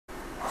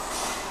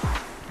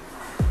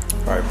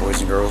boys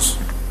and girls.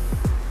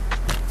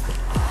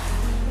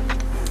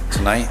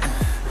 Tonight,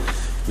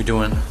 we're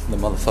doing the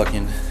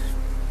motherfucking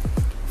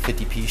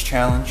 50-piece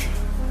challenge.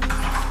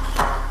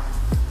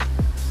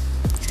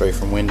 Straight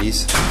from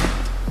Wendy's.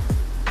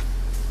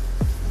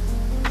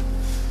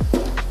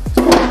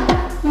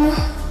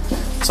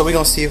 So we're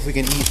gonna see if we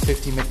can eat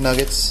 50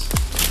 McNuggets.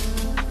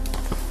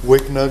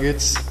 Wick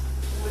Nuggets.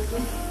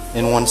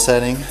 In one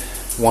sitting.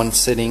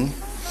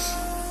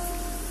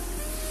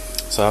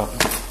 So,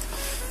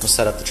 we'll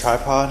set up the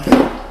tripod. Now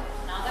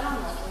that I'm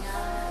looking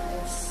at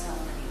it, there's so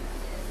many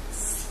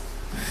nuggets.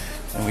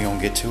 And we gonna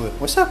get to it.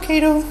 What's up,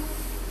 Kato?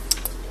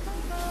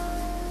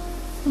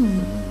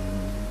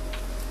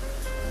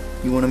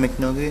 You want a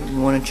McNugget? You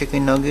want a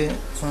chicken nugget?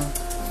 Huh?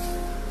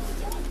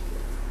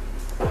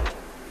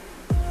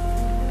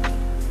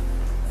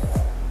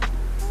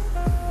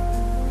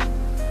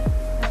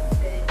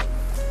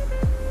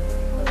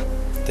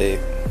 Thick.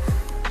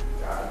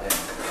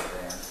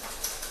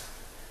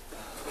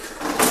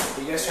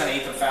 You guys trying to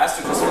eat them fast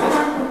or just finish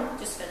them?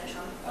 Just finish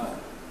them. Oh.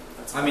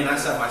 I mean, I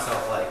set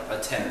myself like a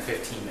 10 or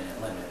 15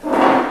 minute limit. I'm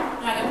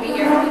not gonna be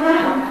here for an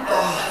hour and a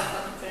half.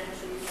 I finish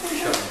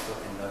these. Shoving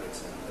fucking nuggets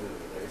in. Ooh,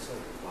 there's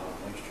like a lot of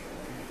moisture in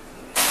there.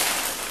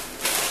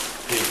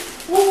 Dude.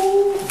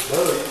 Woo!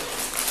 Buddy.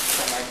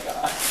 Oh my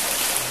god.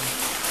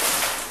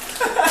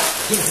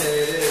 There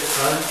it is,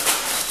 son.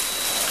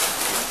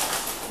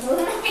 Oh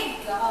my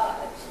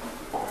gosh.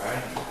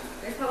 Alright.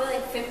 There's probably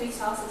like 50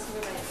 sauces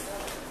here by itself.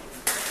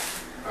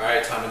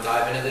 Alright, time to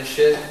dive into this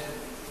shit.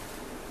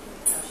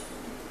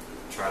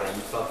 Try to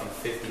eat fucking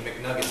 50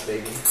 McNuggets,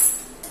 baby.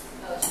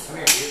 Oh, it's just Come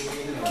here, dude. What are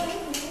you doing? What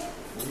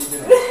are you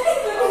doing?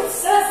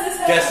 obsessed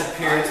with Guest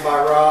appearance by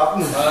Rob. I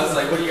was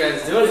like, what are you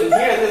guys doing in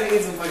here? Let's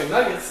eat some fucking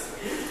nuggets.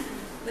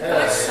 Look how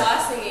much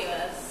sauce they gave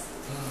us.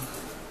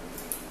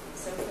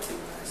 So fucking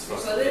nice.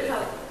 So they're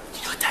probably...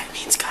 You know what that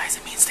means, guys?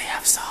 It means they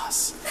have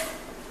sauce.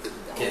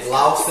 Get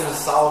lost in the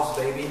sauce,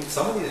 baby.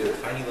 Some of these are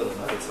tiny little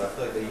nuggets, so I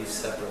feel like they use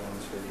separate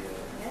ones for the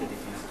 50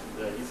 pieces.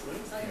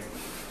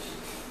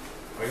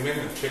 Are you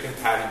making a chicken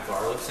patty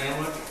garlic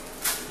sandwich?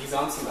 He's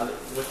on some other...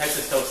 What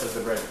Texas toast is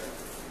the bread?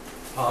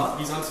 Huh?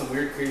 He's on some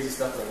weird, crazy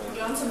stuff right now.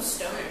 You're on some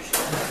stoner shit.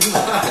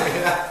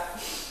 Yeah.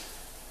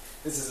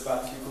 This is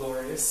about to be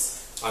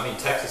glorious. I mean,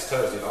 Texas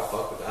toast, dude. I'll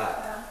fuck with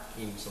that.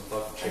 Yeah. Eating some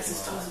fucking chicken.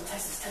 Texas toast and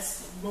Texas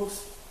is the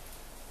most...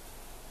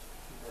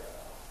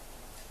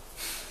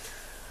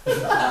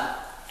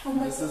 Oh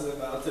my This is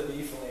about to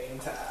be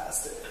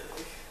flame-tastic.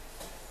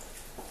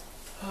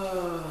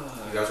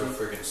 You guys were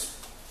freaking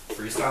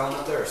freestyling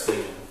up there or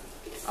singing?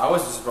 I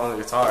was just blowing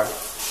the guitar.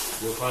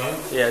 You were playing?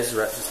 Yeah, just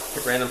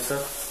random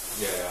stuff.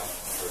 Yeah.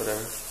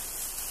 Whatever.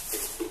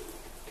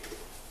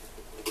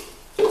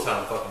 You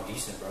sound fucking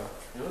decent, bro.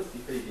 You know, it's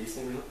pretty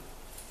decent, you know?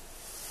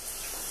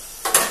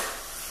 I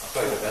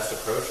feel like the best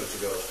approach is to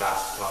go as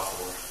fast as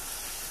possible.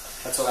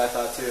 That's what I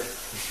thought too.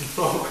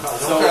 Oh god,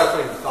 So- that's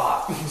what you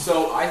thought.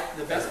 So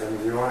the best. Do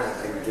you want it? I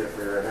can get it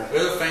for you right now.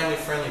 It's a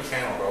family-friendly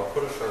channel, bro.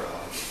 Put a shirt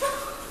on.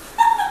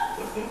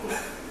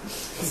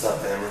 What's up,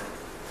 family?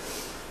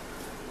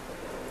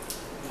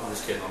 I'm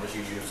just kidding. I'm just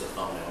using you as a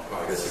thumbnail.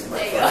 Probably. This is my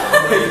There you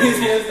go.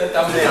 Here's the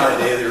thumbnail. our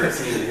daily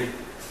routine.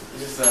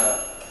 Just a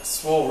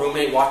swole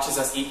roommate watches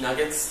us eat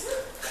nuggets.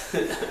 I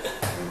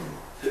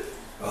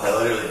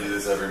literally do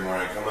this every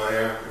morning. I come out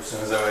here as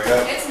soon as I wake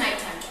up. It's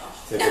nighttime,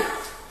 Josh. Take a,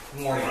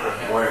 Morning for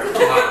him.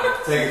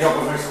 take a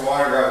couple drinks of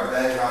water, grab a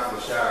bag, hop in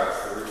the shower. It's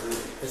the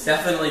routine. It's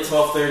definitely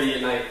 12:30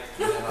 at night.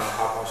 And then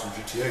hop on some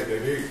GTA,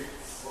 baby.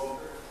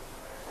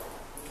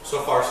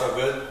 So far, so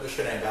good. This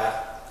shit ain't bad.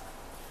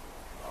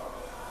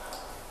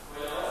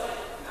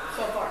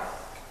 So far.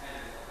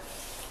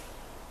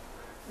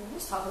 Can we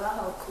just talk about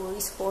how cool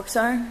these forks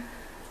are?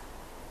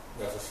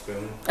 That's a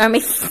spoon. I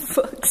mean,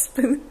 fuck,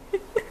 spoon.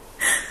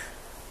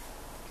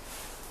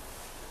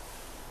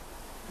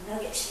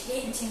 Nugget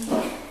shit to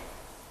me.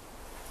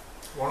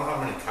 I wonder how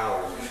many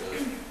calories this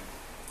is.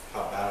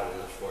 How bad it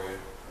is for you.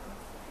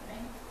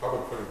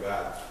 Probably pretty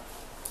bad.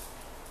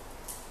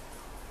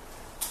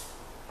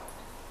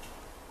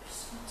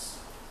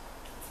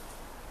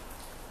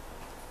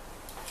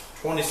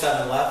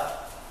 27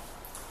 left.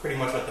 Pretty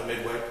much at the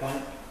midway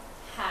point.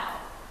 How?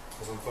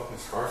 Because I'm fucking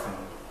scarfing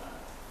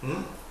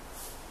it.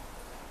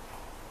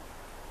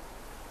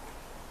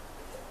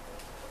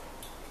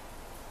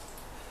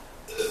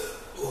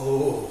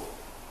 Oh.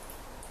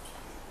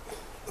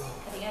 I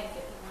think I can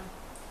get one.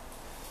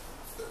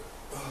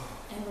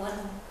 And one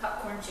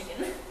popcorn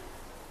chicken.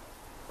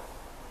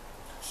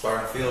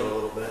 Starting to feel it a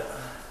little bit.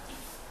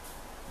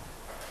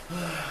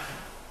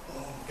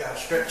 Gotta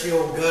stretch the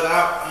old gut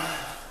out.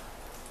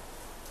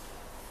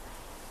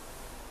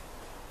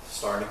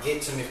 Starting to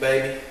get to me,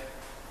 baby.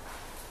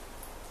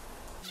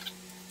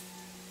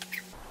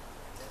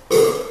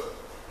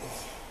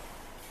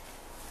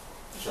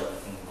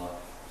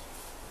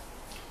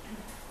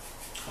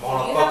 I'm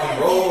on a fucking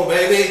roll,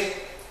 baby.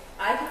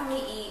 I can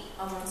only eat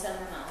on one side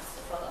of my mouth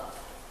to fuck up.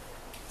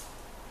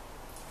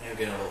 I'm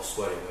getting a little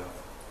sweaty though.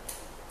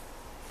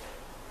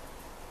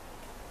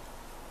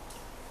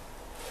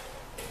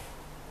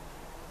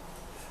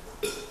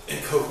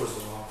 Coke was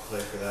the wrong play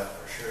for that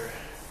for sure.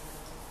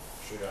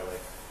 Should got like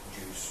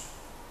juice.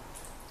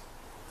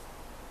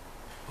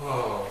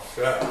 Oh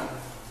shit.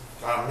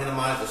 Gotta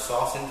minimize the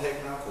sauce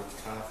intake now because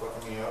it's kind of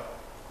fucking me up.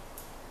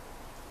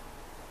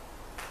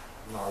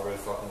 I'm not really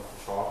fucking with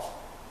the sauce.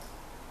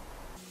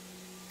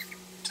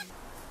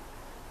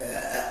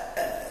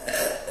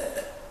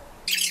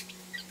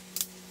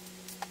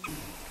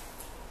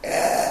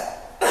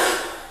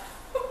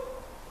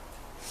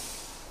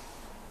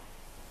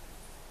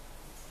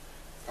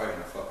 Probably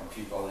gonna fucking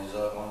puke all these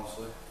up,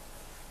 honestly.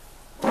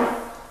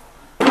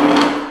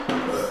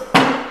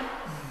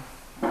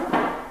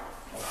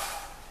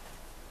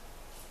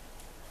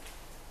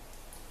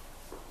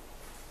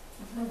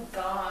 Oh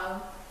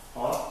God.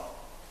 Huh?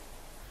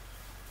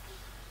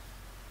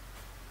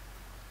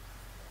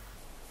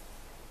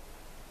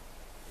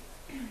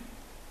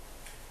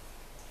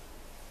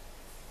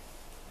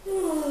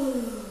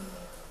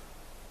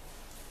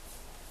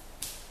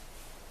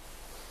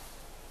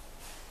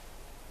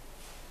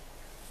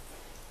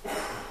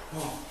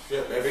 Oh,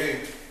 shit, baby.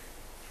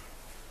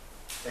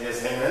 They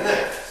just hanging in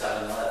there.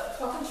 7 left.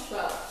 Fucking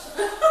shucks.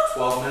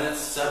 12 minutes,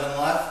 7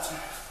 left.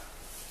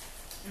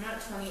 I'm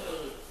at 28.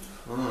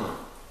 Mm.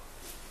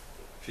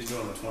 She's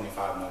doing the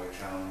 25 nugget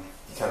challenge.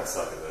 You kind of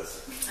suck at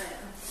this. I am.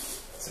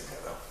 It's okay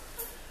though.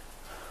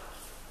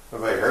 What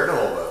about you hurt a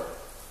little bit?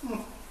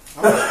 I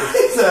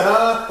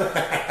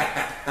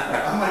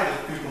might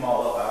just puke them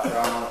all up after. I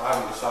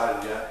haven't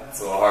decided yet. It's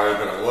a little harder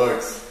than it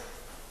looks.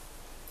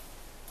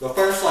 The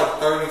first like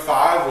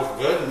 35 was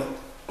good. And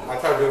I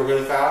tried to do it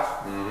really fast.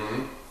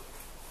 Mm-hmm.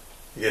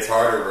 It gets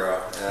harder,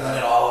 bro. And then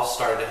it all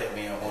started to hit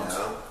me at once.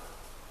 Yeah.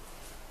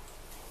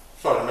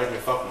 Started to make me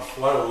fucking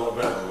sweat a little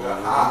bit. Mm-hmm.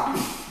 Got hot.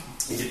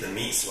 You get the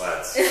meat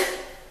sweats.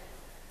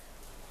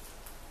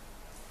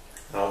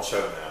 Don't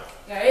choke now.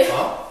 Right?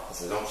 Huh? I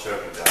said, don't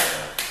choke and die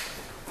now.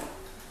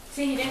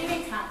 See, he didn't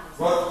even count.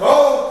 Let's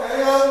go,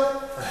 Taylor!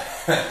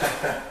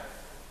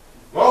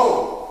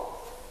 Whoa!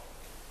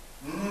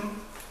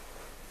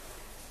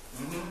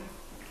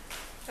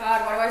 God,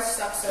 why do I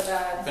suck so If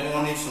bad?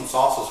 anyone needs some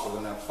sauces for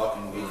the next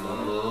fucking week,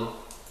 Mm-hmm.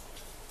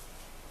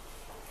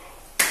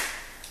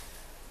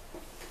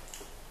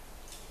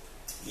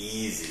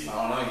 Easy. I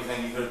don't know, you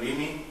think you could have beat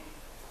me?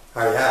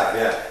 I have,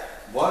 yeah.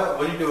 What?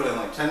 What are you doing in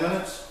like 10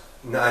 minutes?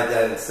 No, I did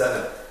it in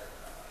 7.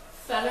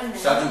 7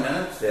 minutes. 7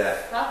 minutes? Yeah.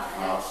 12 Oh,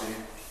 minutes. see.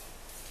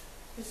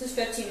 This is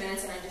 15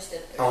 minutes and I just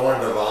did 30. I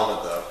wanted to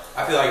vomit though.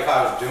 I feel like if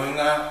I was doing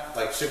that,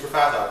 like super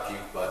fast, I would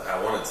puke, but I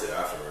wanted to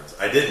afterwards.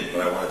 I didn't,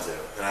 but I wanted to.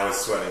 And I was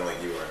sweating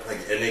like you were. Like,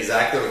 and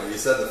exactly what you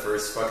said, the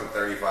first fucking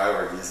 35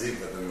 are easy,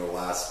 but then the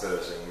last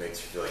finishing makes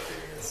you feel like you're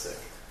gonna get sick.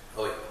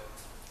 oh yeah.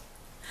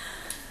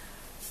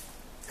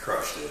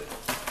 Crushed it.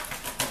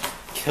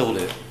 Killed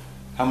it.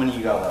 How many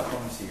you got left?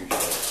 Let me see your shit.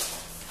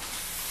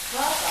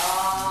 Fuck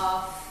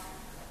off.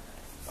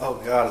 Oh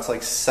god, it's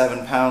like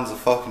 7 pounds of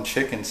fucking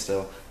chicken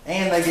still.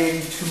 And I gave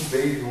you 2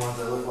 baby ones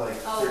that look like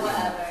Oh, freaking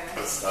whatever.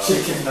 That's tough.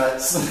 chicken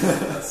nuts.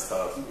 That's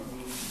tough.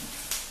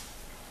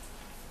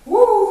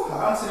 Woo! I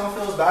honestly don't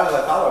feel as bad as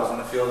I thought I was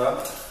gonna feel though. I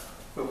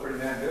feel pretty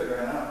damn good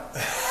right now.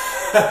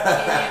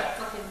 Yeah,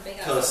 fucking big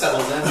Until it ass.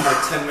 settles in for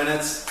like 10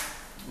 minutes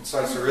and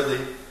starts to really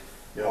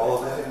Yeah. all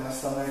of it in my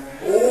stomach.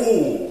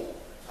 Oh!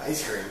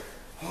 Ice cream.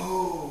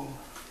 Oh.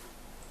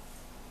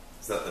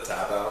 Is that the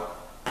tap out?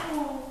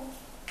 Oh,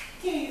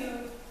 cute.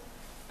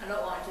 I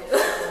don't want to.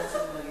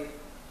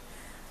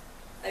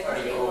 I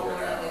already ate one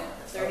more nugget.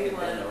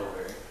 31.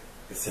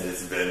 It said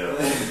it's been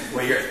over.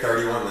 Wait, you're at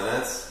 31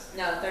 minutes?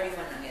 No,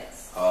 31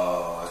 nuggets.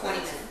 Oh, I 20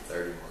 think it's minutes.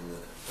 31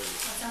 minutes.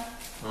 What's up?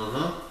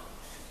 Mm-hmm.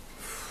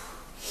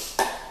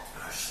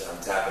 Oh shit,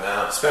 I'm tapping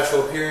out.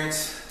 Special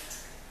appearance.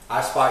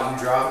 I spot you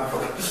drop.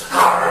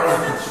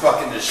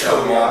 Fucking just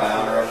show me out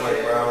down real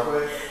quick,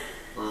 bro.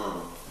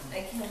 Mm. I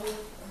can't believe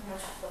how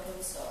much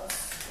fucking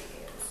sauce they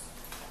use.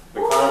 The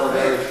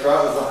carbonated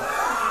straws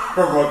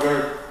from what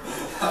good.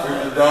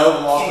 There's a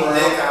dove walking King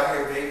Dick around. out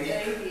here, baby. I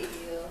hate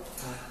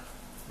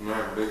you.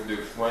 Man, big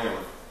dude swinging.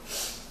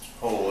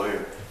 Holy.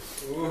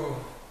 Ooh.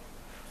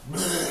 Oh,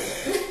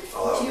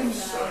 that would be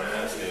so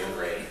nasty.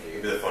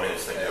 It'd be the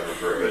funniest thing ever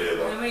for a video,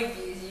 How though. many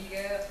views you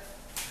get?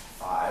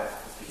 5.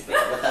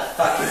 What the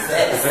fuck is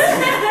this?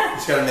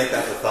 Just gotta make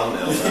that the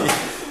thumbnail,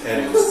 though.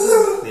 And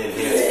the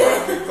enhanced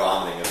part would be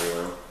vomiting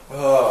everywhere.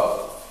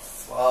 Oh,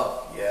 fuck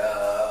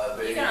yeah,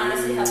 baby. You can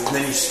honestly have. And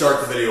then you start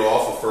the video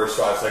off the first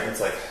 5 seconds,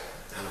 like, I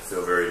don't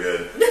feel very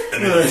good.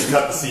 And then you just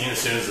cut the scene as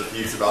soon as the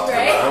puke's about to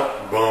come Right?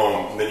 out.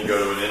 Boom. And then you go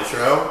to an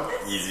intro.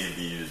 Easy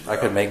views. I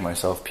could make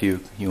myself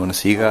puke. You want to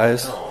see,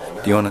 guys? Oh,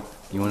 no. Do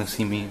you want to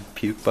see me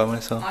puke by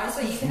myself?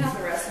 Honestly, you can have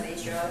the rest of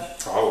these,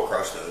 Josh. I will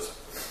crush those.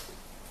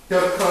 Yo,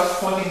 crush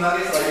 20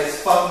 nuggets like it's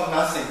fucking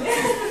nothing.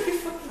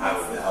 I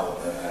would have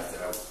to.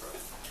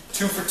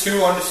 2 for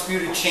 2,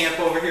 undisputed champ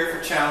over here for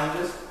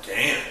challenges.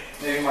 Damn.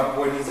 Maybe my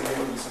boy needs to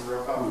give me some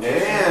real coffee.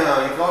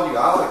 Damn, you called you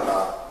out like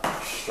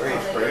that. Straight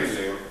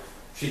crazy.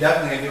 She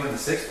definitely doing the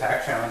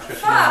 6-pack challenge because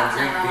she Fuck don't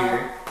drink no. beer.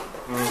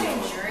 I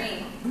didn't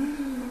drink.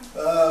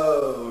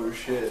 Oh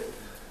shit!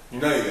 You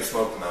know you can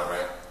smoke them out,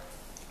 right?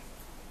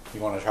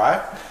 You want to try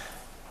it?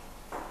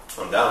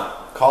 I'm down.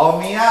 Call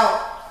me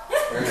out.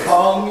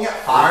 Call me out.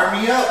 Fire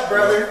me up,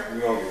 brother.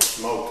 You're gonna get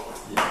smoked.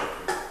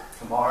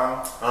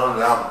 Tomorrow. I'm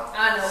down.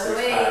 I know, the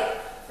way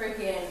Six-pack.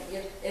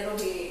 freaking, it'll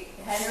be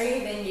Henry,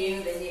 then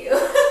you, then you.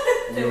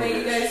 The way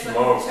you guys fucking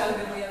Smoke. chugged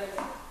the other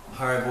day.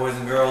 Alright, boys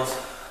and girls.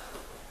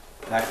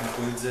 That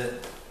concludes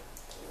it.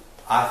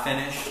 I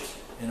finished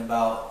in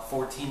about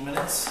 14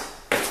 minutes.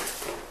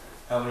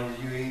 How many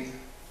did you eat?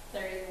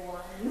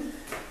 31.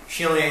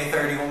 She only ate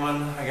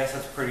 31. I guess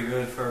that's pretty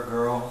good for a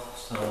girl.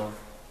 So.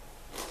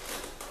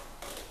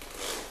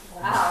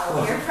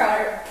 Wow, you're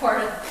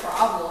part of the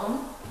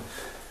problem.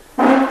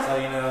 So,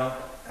 you know,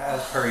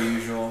 as per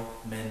usual,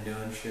 men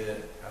doing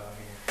shit out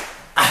here.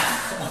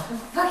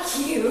 Fuck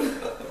you.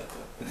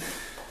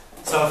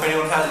 So if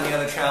anyone has any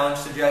other challenge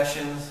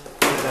suggestions,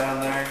 put it down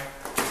there.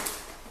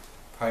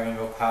 Probably gonna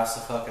go pass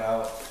the fuck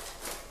out.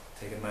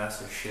 Take a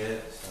massive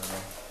shit, so.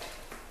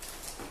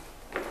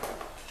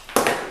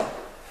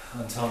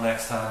 Until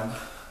next time.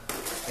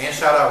 And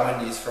shout out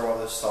Wendy's for all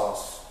this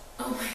sauce. Oh my